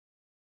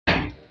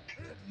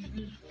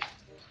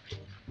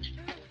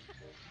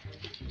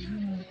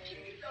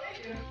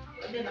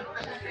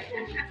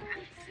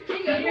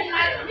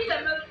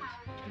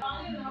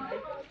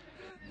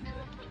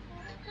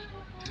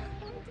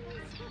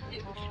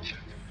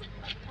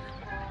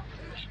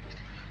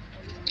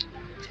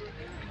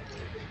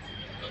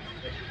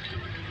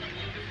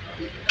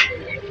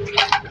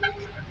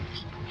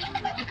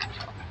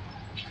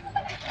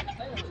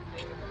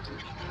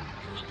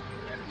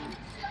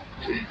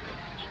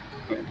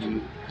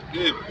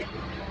Babe,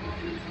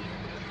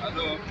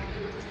 hello.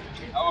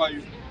 How are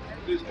you?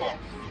 Please come.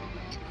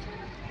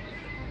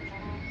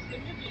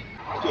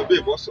 So,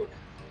 babe, what's up?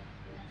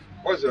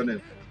 What's your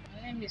name?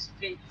 My name is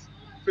Faith.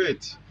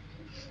 Faith.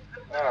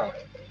 Ah.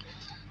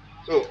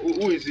 So,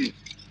 who is he?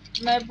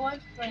 My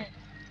boyfriend.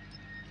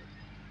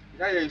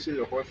 Did I hear you say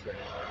your boyfriend?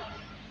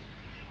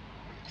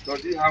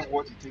 Does he have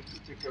what it takes to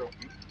take care of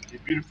you? A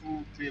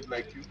beautiful babe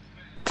like you?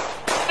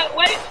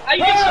 Why are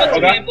you just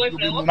Okay. my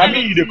boyfriend? What Na kind me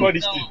of you dey thing call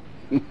this now? thing.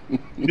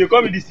 You dey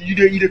call me this thing. You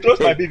dey close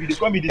my baby. You dey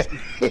call me this thing.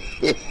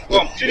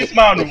 Come, see this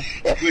man. Oh.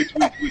 Wait.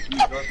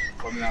 Just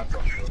coming out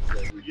of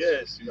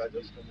Yes, you are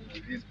just coming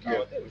with this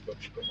girl.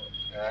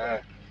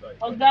 girl.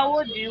 Oga,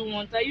 what do you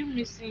want? Are you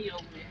missing your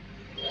way?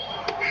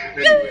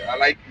 Anyway, I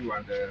like you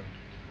and I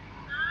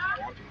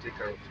want to take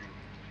care of you.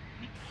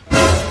 I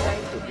want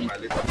you to be my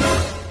little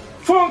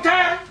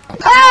Funke!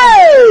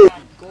 Hey!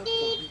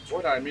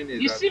 What I mean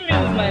is You that see me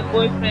with my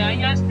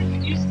boyfriend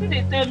and you still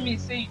dey tell me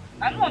say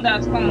I don't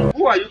understand.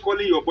 who are you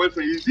calling your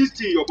boyfriend? Is this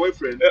thing your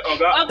boyfriend?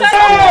 Oga. Oga,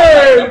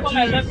 don't call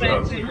my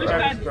boyfriend thing. Which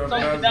kind of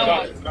talk with that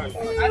one?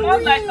 I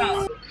don't like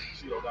am.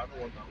 See, Oga, I don't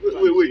want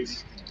am.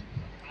 Wait.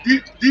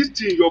 This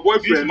thing your This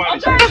boyfriend? man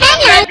is Don't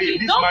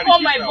call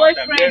my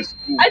boyfriend.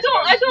 I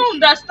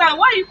don't understand.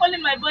 Why are you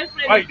calling my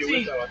boyfriend Why a you dey thing?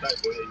 waste our time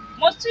for here?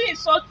 Must you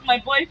insult my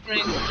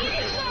boyfriend?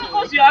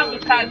 Because you have a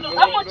car. Look,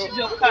 how much is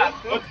your car?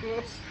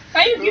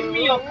 Can you give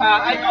me your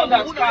car? I don't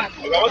understand.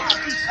 Oga,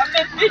 what is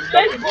this?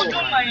 Let's go,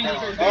 don't mind.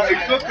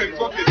 It's okay.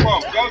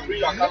 Come, just bring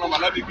your account number.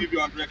 Let me give you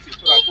 100 so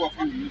that two of you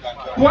will use that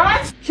car.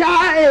 What?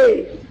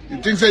 Child! You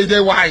think say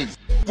they wise?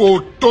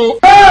 Photo.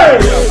 Hey!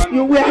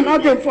 You were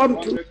not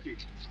informed to.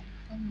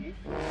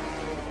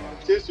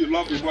 Since you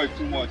love the boy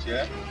too much,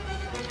 yeah?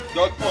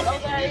 Just come,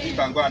 you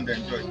can go and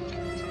enjoy.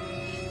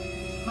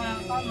 My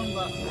account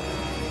number.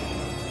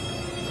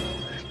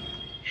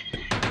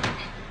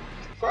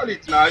 Call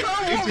it now.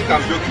 If you think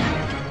I'm joking,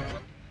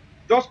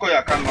 just call your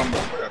account number.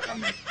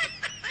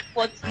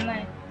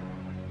 49,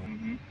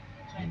 Mm-hmm.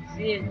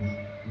 28,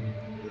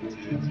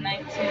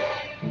 19,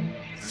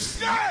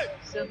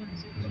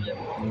 72,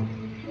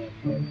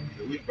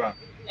 Which bank?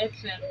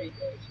 FNB.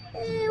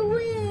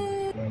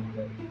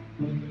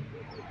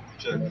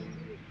 Check.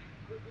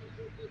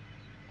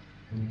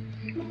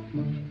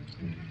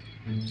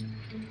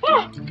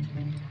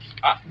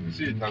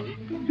 See it, have you?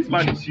 This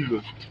man is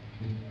serious.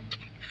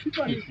 This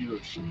man is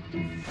serious.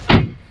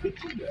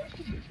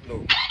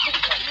 No.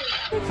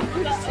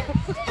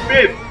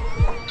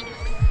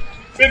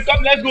 Babe,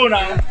 come, let's go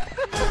now.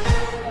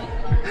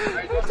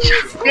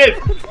 Babe,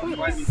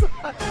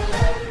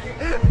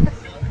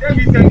 Let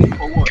me tell you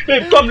for what?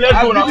 babe, come,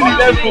 let's go now. Please,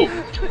 let's go.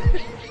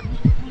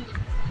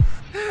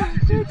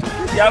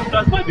 You have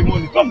transferred the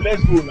money. Come,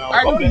 let's go now.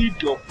 I Come, don't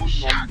need your phone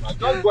number.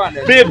 Just go and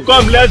babe,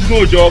 come, let's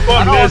go, Joe.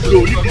 Come, let's go.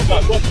 Leave this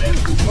man. Come,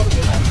 let's go.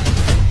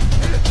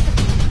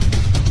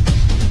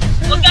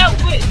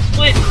 Okay,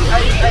 wait.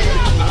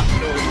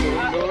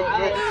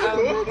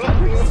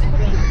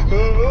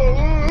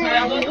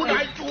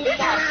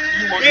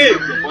 Babe,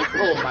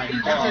 Oh my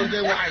God.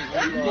 They wise.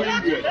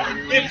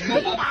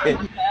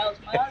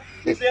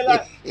 say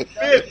like,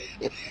 babe,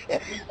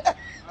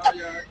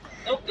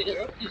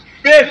 Okay.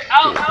 babe,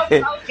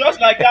 I'll just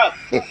like that.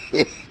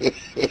 Babe,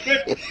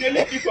 they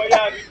leave you for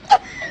here.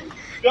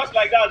 Just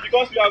like that,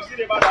 because we have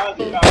seen about the house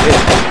now.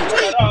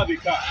 I don't have a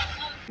car.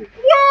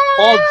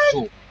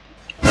 Also.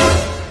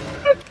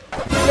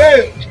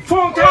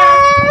 Funke!